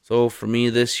 So for me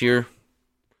this year,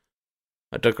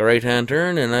 I took a right-hand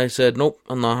turn and I said, nope,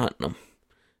 I'm not hunting them.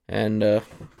 And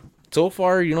so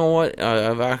far, you know what?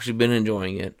 I've actually been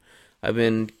enjoying it. I've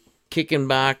been kicking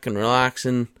back and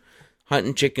relaxing,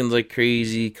 hunting chickens like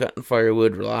crazy, cutting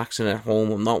firewood, relaxing at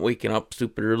home. I'm not waking up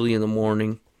super early in the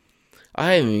morning.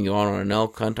 I haven't even gone on an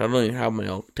elk hunt. I don't even have my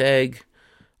elk tag.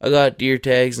 I got deer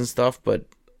tags and stuff, but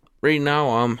right now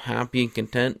I'm happy and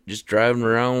content just driving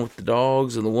around with the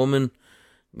dogs and the woman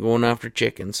going after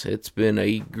chickens. It's been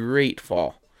a great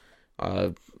fall.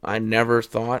 I never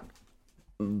thought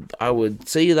I would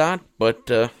say that, but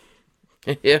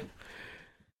yeah.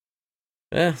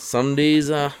 Yeah, some days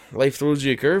life throws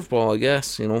you a curveball, I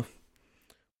guess, you know.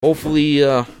 Hopefully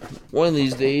one of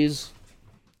these days,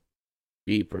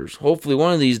 hopefully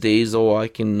one of these days, though, I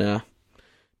can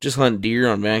just hunt deer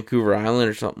on Vancouver Island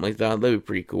or something like that. That'd be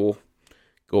pretty cool.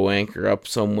 Go anchor up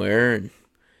somewhere and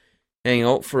hang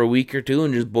out for a week or two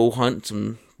and just bow hunt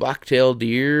some black-tailed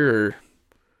deer, or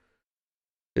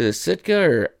is it Sitka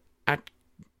or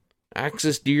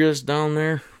Axis deer that's down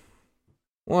there?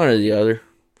 One or the other.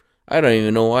 I don't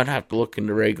even know. I'd have to look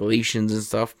into regulations and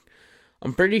stuff.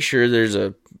 I'm pretty sure there's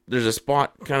a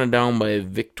spot kind of down by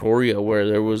Victoria where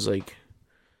there was like,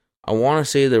 I want to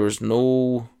say there was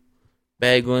no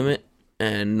bag limit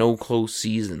and no close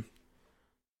season.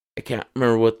 I can't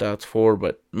remember what that's for,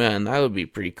 but man, that would be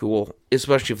pretty cool.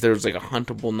 Especially if there was like a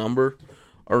huntable number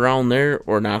around there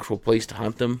or an actual place to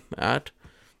hunt them at.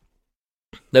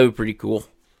 That would be pretty cool.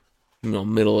 You know,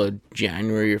 middle of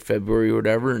January or February or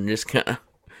whatever, and just kind of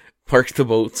park the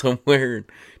boat somewhere and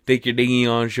take your dinghy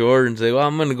on shore and say, well,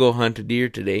 I'm going to go hunt a deer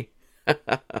today.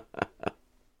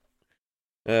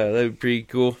 That'd be pretty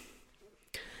cool.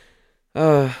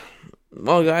 Well,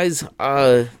 guys,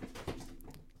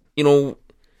 you know,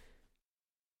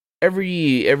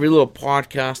 every little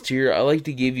podcast here, I like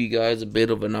to give you guys a bit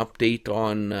of an update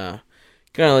on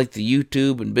kind of like the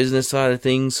YouTube and business side of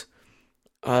things.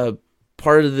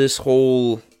 Part of this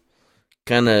whole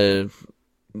kind of,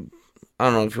 I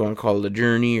don't know if you want to call it a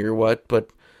journey or what, but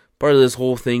part of this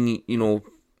whole thing, you know,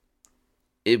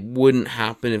 it wouldn't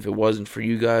happen if it wasn't for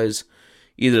you guys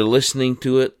either listening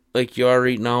to it like you are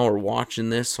right now or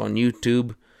watching this on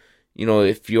YouTube. You know,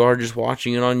 if you are just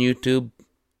watching it on YouTube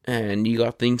and you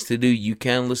got things to do, you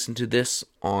can listen to this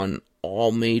on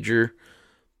all major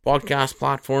podcast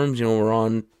platforms. You know, we're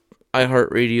on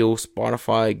iHeartRadio,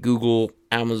 Spotify, Google,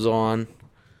 Amazon.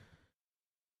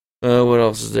 What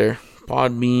else is there?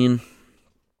 Podbean.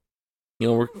 You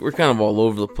know, we're kind of all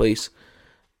over the place.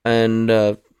 And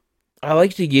I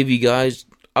like to give you guys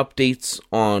updates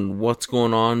on what's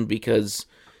going on because,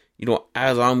 you know,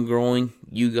 as I'm growing,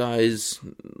 you guys,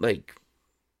 like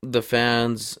the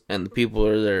fans and the people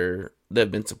that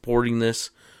have been supporting this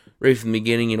right from the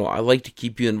beginning, you know, I like to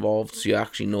keep you involved so you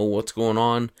actually know what's going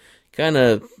on. Kind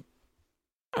of,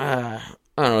 I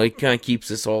I don't know, it kind of keeps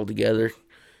us all together,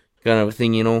 kind of a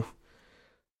thing, you know.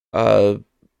 Uh,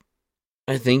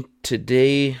 I think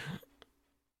today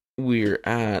we're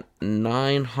at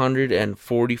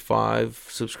 945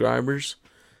 subscribers.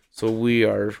 So we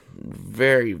are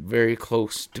very, very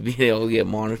close to being able to get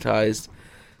monetized.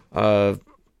 You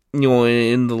know,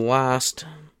 in the last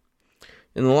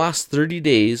 30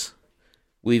 days,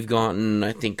 we've gotten,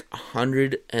 I think,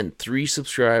 103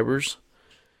 subscribers.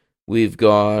 We've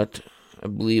got, I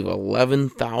believe,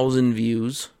 11,000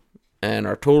 views. And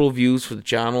our total views for the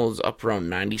channel is up around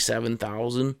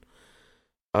 97,000.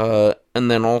 And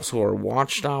then also our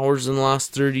watched hours in the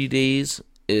last 30 days,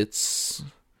 it's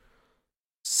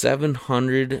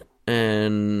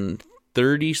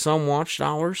 730 some watched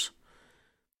hours.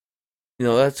 You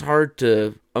know, that's hard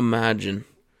to imagine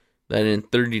that in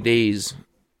 30 days,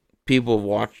 people have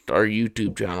watched our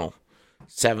YouTube channel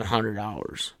 700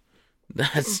 hours.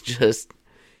 That's just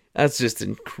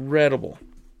incredible.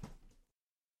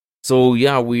 So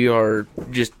yeah, we're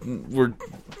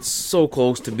so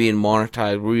close to being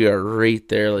monetized. We are right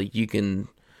there, like you can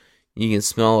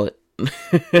smell it.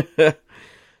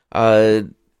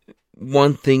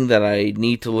 One thing that I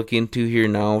need to look into here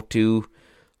now too,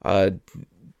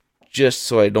 just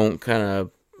so I don't kind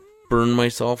of burn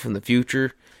myself in the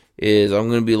future, is I'm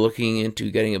going to be looking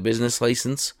into getting a business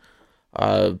license.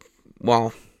 Well,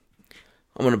 I'm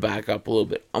going to back up a little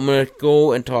bit. I'm going to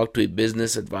go and talk to a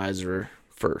business advisor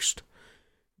first.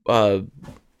 The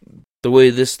way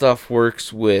this stuff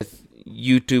works with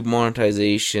YouTube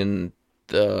monetization,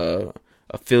 the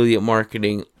affiliate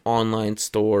marketing, online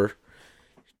store,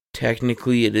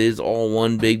 technically it is all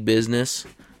one big business,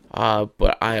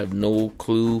 but I have no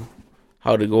clue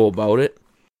how to go about it.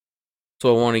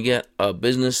 So I want to get a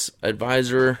business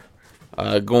advisor,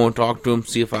 go and talk to him,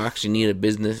 see if I actually need a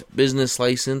business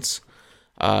license,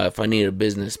 if I need a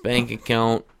business bank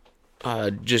account,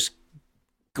 just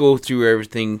go through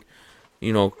everything,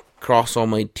 you know, cross all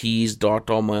my T's, dot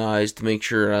all my I's to make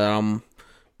sure that I'm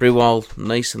pretty well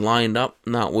nice and lined up.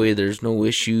 And that way there's no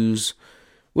issues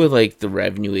with like the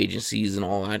revenue agencies and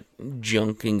all that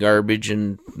junk and garbage,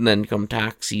 and then come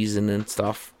tax season and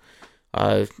stuff.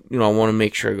 You know, I want to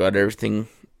make sure I got everything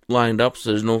lined up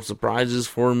so there's no surprises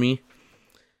for me.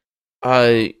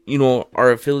 You know,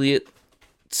 our affiliate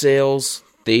sales,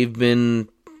 they've been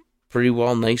pretty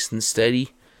well nice and steady.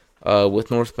 With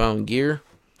Northbound Gear.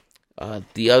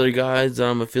 The other guys that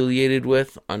I'm affiliated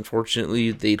with,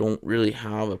 unfortunately, they don't really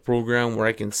have a program where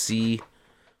I can see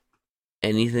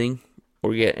anything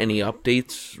or get any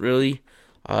updates, really.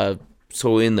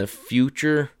 So in the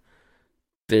future,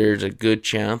 there's a good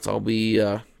chance I'll be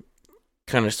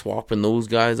kind of swapping those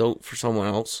guys out for someone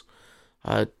else.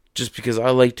 Just because I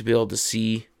like to be able to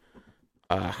see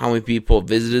how many people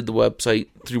visited the website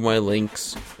through my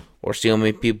links, or see how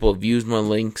many people have used my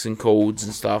links and codes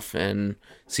and stuff, and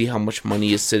see how much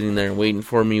money is sitting there and waiting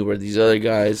for me, where these other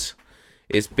guys,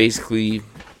 it's basically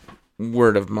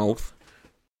word of mouth.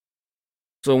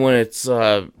 So when it's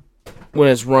run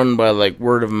by like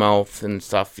word of mouth and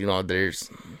stuff, you know,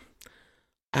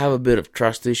 I have a bit of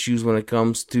trust issues when it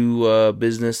comes to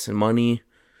business and money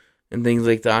and things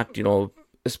like that, you know,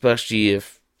 especially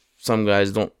if some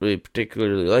guys don't really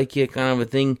particularly like you, kind of a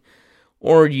thing,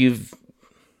 or you've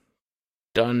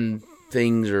done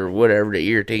things or whatever to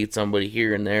irritate somebody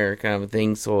here and there, kind of a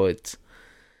thing. So it's,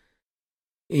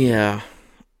 yeah,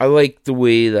 I like the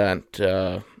way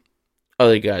that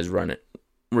other guys run it,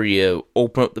 where you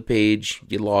open up the page,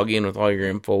 you log in with all your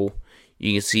info,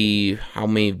 you can see how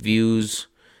many views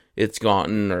it's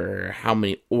gotten or how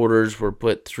many orders were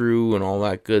put through and all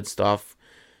that good stuff.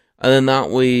 And then that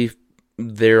way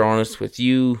they're honest with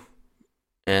you,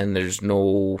 and there's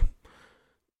no,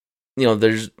 you know,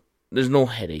 there's no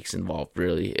headaches involved,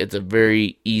 really. It's a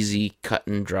very easy, cut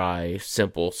and dry,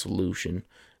 simple solution.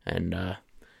 And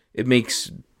it makes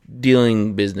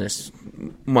dealing business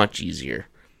much easier.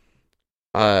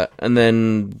 And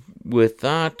then with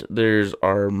that, there's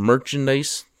our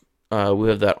merchandise. We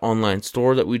have that online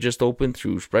store that we just opened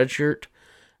through Spreadshirt.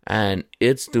 And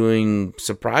it's doing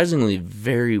surprisingly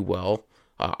very well.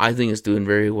 I think it's doing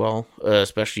very well,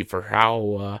 especially for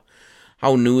how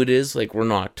new it is. Like, we're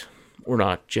not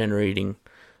generating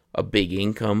a big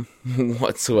income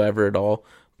whatsoever at all.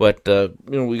 But you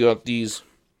know, we got these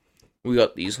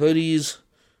hoodies,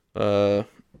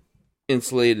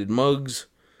 insulated mugs.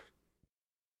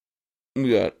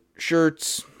 We got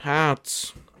shirts,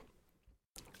 hats,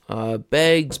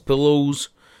 bags, pillows.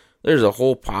 There's a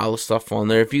whole pile of stuff on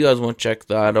there. If you guys want to check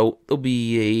that out, there'll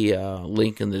be a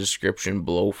link in the description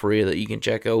below for you that you can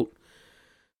check out.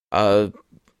 And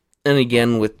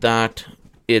again, with that,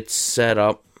 it's set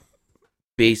up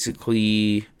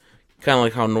basically kind of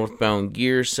like how Northbound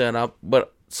Gear is set up,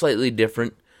 but slightly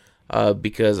different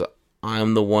because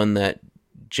I'm the one that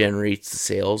generates the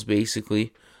sales,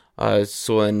 basically.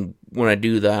 So then when I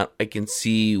do that, I can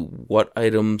see what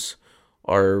items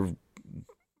are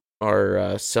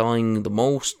selling the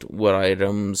most, what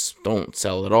items don't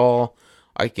sell at all.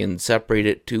 I can separate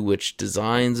it to which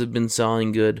designs have been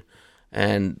selling good,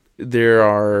 and there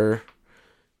are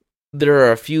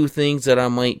a few things that I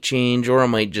might change, or I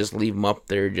might just leave them up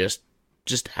there, just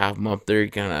have them up there,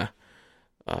 kind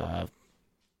of,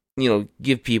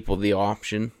 give people the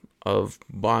option of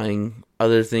buying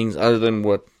other things other than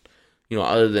what,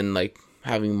 other than like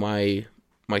having my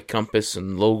compass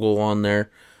and logo on there.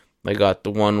 I got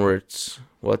the one where it's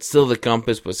still the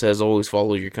compass, but says always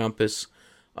follow your compass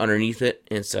underneath it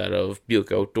instead of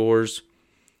Buick Outdoors.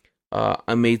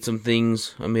 I made some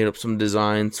things. I made up some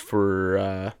designs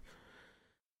for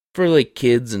like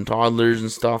kids and toddlers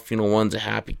and stuff. One's a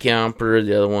happy camper,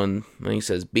 the other one I think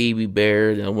says baby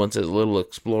bear, the other one says little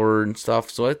explorer and stuff.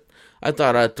 So I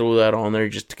thought I'd throw that on there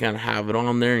just to kind of have it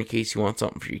on there in case you want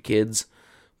something for your kids.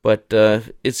 But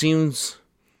it seems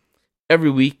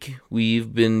every week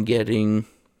we've been getting,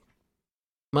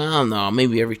 I don't know,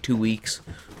 maybe every 2 weeks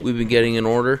we've been getting an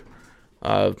order.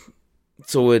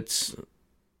 So it's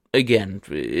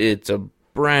a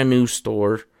brand new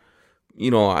store.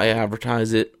 I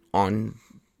advertise it on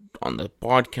the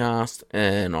podcast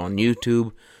and on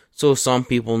YouTube, so some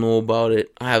people know about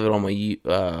it. I have it on my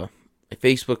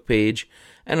Facebook page,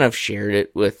 and I've shared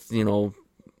it with,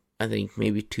 I think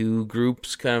maybe 2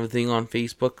 groups kind of a thing on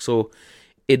Facebook. So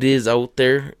it is out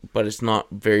there, but it's not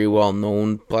very well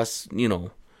known. Plus, you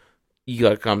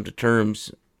gotta come to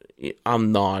terms.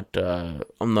 I'm not a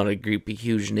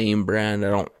huge name brand. I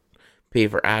don't pay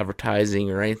for advertising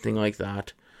or anything like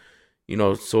that.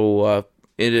 So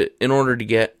in order to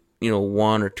get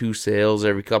 1 or 2 sales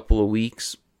every couple of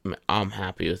weeks, I'm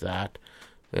happy with that.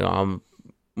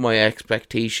 My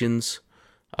expectations,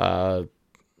 I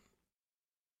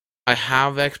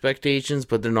have expectations,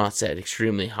 but they're not set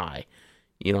extremely high.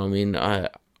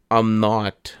 I'm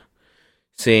not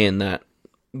saying that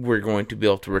we're going to be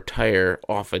able to retire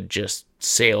off of just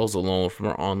sales alone from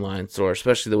our online store,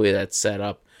 especially the way that's set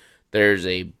up. There's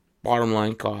a bottom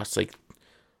line cost, like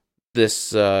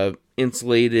this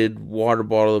insulated water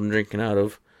bottle I'm drinking out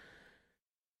of.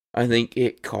 I think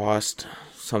it cost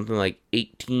something like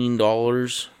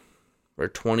 $18 or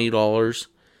 $20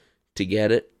 to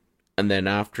get it. And then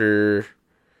after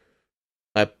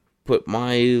I put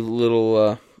my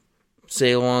little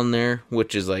sale on there,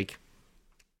 which is like,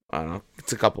 I don't know,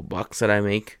 it's a couple bucks that I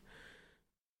make.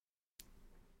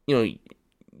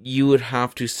 You would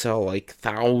have to sell like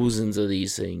thousands of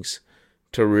these things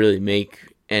to really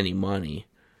make any money.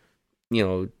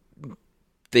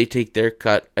 They take their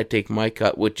cut, I take my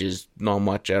cut, which is not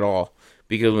much at all.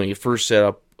 Because when you first set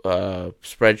up a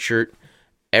Spreadshirt,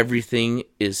 everything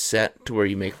is set to where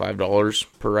you make $5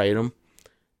 per item.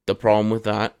 The problem with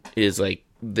that is like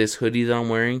this hoodie that I'm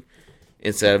wearing,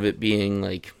 instead of it being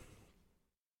like,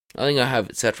 I think I have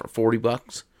it set for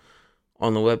 $40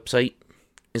 on the website.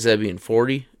 Instead of being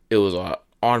 40, it was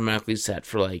automatically set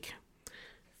for like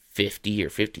 50 or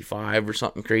 55 or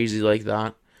something crazy like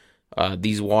that.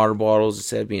 These water bottles,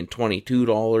 instead of being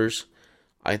 $22,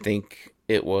 I think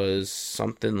it was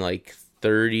something like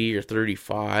 30 or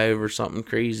 35 or something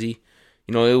crazy.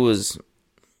 It was,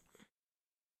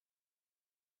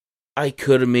 I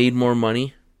could have made more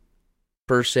money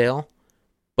per sale,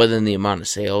 but then the amount of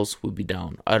sales would be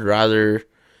down. I'd rather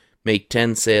make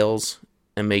 10 sales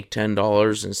and make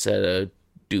 $10 instead of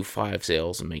do 5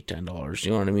 sales and make $10.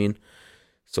 You know what I mean?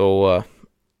 So,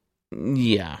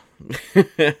 yeah.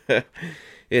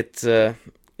 It's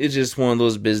just one of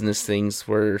those business things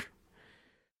where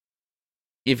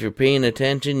if you're paying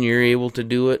attention, you're able to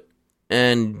do it,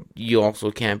 and you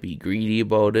also can't be greedy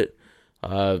about it.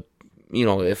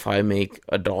 If I make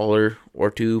 $1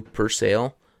 or $2 per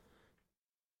sale,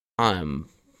 I'm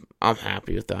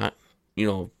happy with that.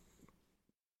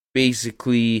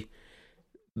 Basically,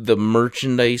 the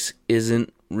merchandise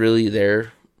isn't really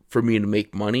there for me to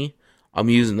make money. I'm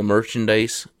using the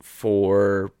merchandise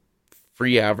for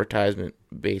free advertisement,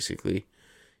 basically.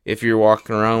 If you're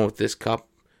walking around with this cup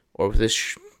or with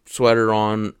this sweater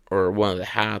on, or one of the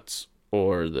hats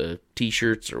or the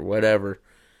t-shirts or whatever,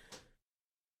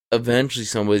 eventually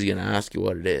somebody's going to ask you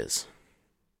what it is.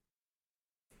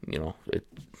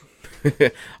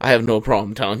 I have no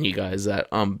problem telling you guys that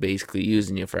I'm basically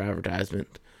using you for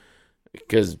advertisement,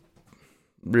 because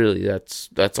really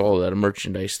that's all that a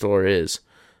merchandise store is.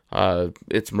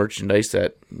 It's merchandise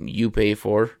that you pay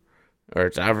for, or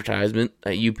it's advertisement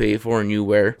that you pay for and you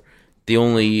wear. The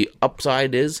only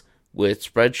upside is with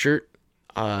Spreadshirt,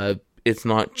 it's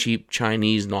not cheap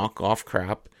Chinese knockoff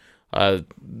crap.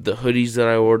 The hoodies that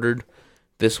I ordered,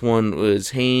 this one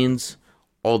was Hanes.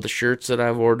 All the shirts that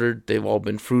I've ordered, they've all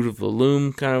been Fruit of the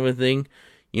Loom kind of a thing.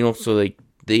 So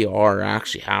they are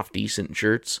actually half decent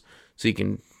shirts. So you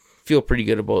can feel pretty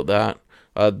good about that.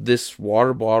 This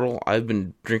water bottle, I've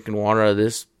been drinking water out of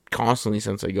this constantly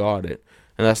since I got it.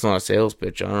 And that's not a sales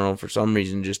pitch. I don't know, for some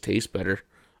reason it just tastes better.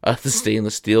 The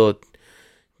stainless steel,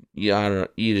 I don't know,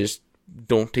 you just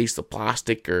don't taste the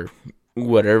plastic or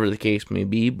whatever the case may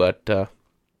be. But the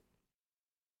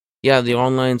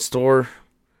online store,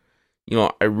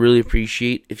 I really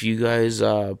appreciate if you guys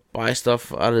buy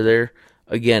stuff out of there.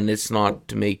 Again, it's not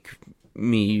to make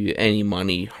me any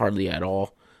money, hardly at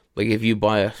all. Like if you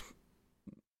bought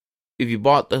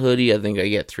the hoodie, I think I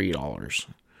get $3.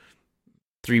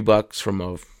 $3 from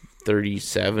a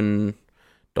 $37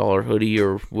 hoodie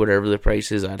or whatever the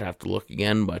price is. I'd have to look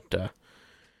again, but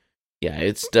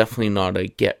it's definitely not a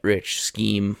get rich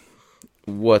scheme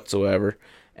whatsoever.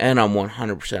 And I'm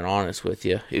 100% honest with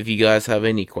you. If you guys have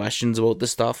any questions about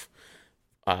this stuff,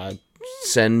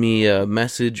 send me a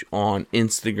message on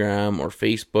Instagram or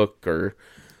Facebook, or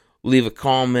leave a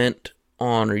comment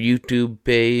on our YouTube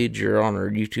page or on our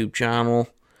YouTube channel.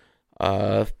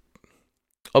 I'll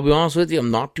be honest with you,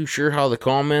 I'm not too sure how the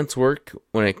comments work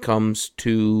when it comes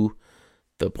to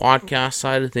the podcast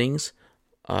side of things.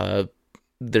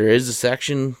 There is a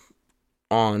section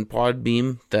on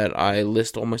Podbeam that I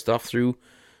list all my stuff through.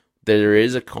 There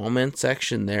is a comment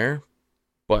section there,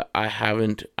 but I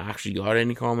haven't actually got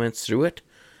any comments through it.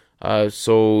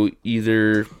 So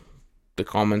either the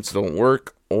comments don't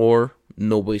work or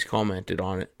nobody's commented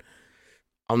on it.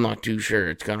 I'm not too sure.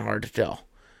 It's kind of hard to tell.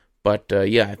 But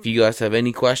if you guys have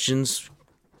any questions,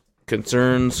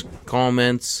 concerns,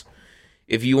 comments,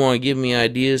 if you want to give me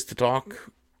ideas to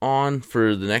talk on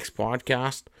for the next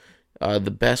podcast,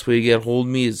 the best way to get a hold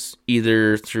of me is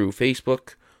either through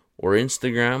Facebook or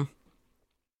Instagram.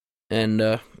 And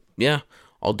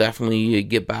I'll definitely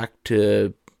get back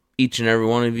to each and every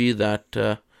one of you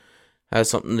that has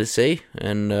something to say.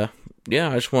 And I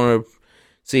just want to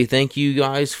say thank you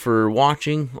guys for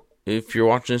watching. If you're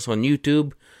watching this on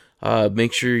YouTube,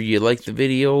 make sure you like the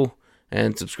video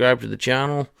and subscribe to the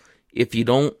channel. If you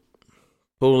don't,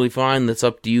 totally fine. That's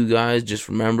up to you guys. Just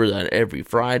remember that every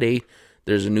Friday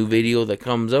there's a new video that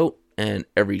comes out, and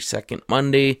every second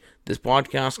Monday this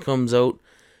podcast comes out.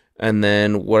 And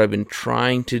then what I've been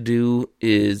trying to do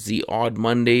is the odd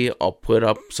Monday I'll put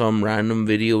up some random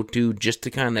video too, just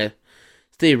to kind of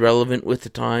stay relevant with the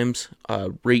times.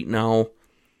 Right now,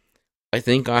 I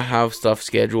think I have stuff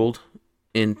scheduled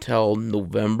until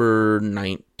November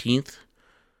 19th,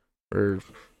 or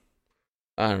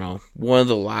I don't know, one of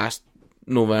the last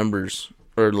Novembers,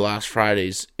 or the last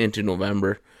Fridays into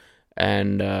November.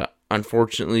 And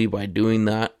unfortunately, by doing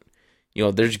that,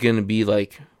 there's going to be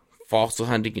like fossil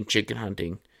hunting and chicken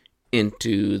hunting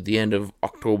into the end of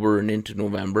October and into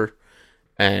November,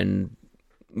 and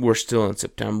we're still in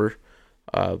September.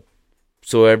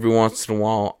 So every once in a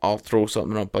while, I'll throw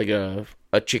something up like a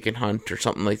chicken hunt or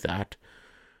something like that.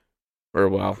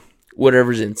 Or,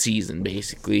 whatever's in season,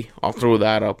 basically. I'll throw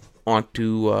that up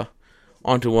onto one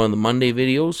of the Monday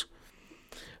videos.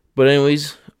 But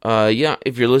anyways,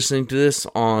 if you're listening to this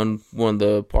on one of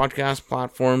the podcast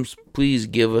platforms, please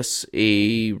give us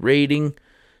a rating.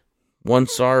 1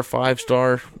 star, 5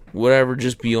 star, whatever,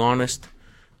 just be honest.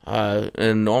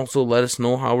 And also let us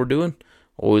know how we're doing.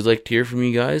 Always like to hear from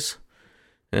you guys.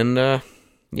 And,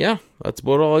 that's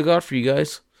about all I got for you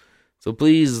guys. So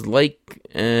please like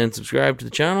and subscribe to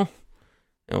the channel,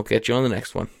 and I'll catch you on the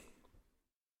next one.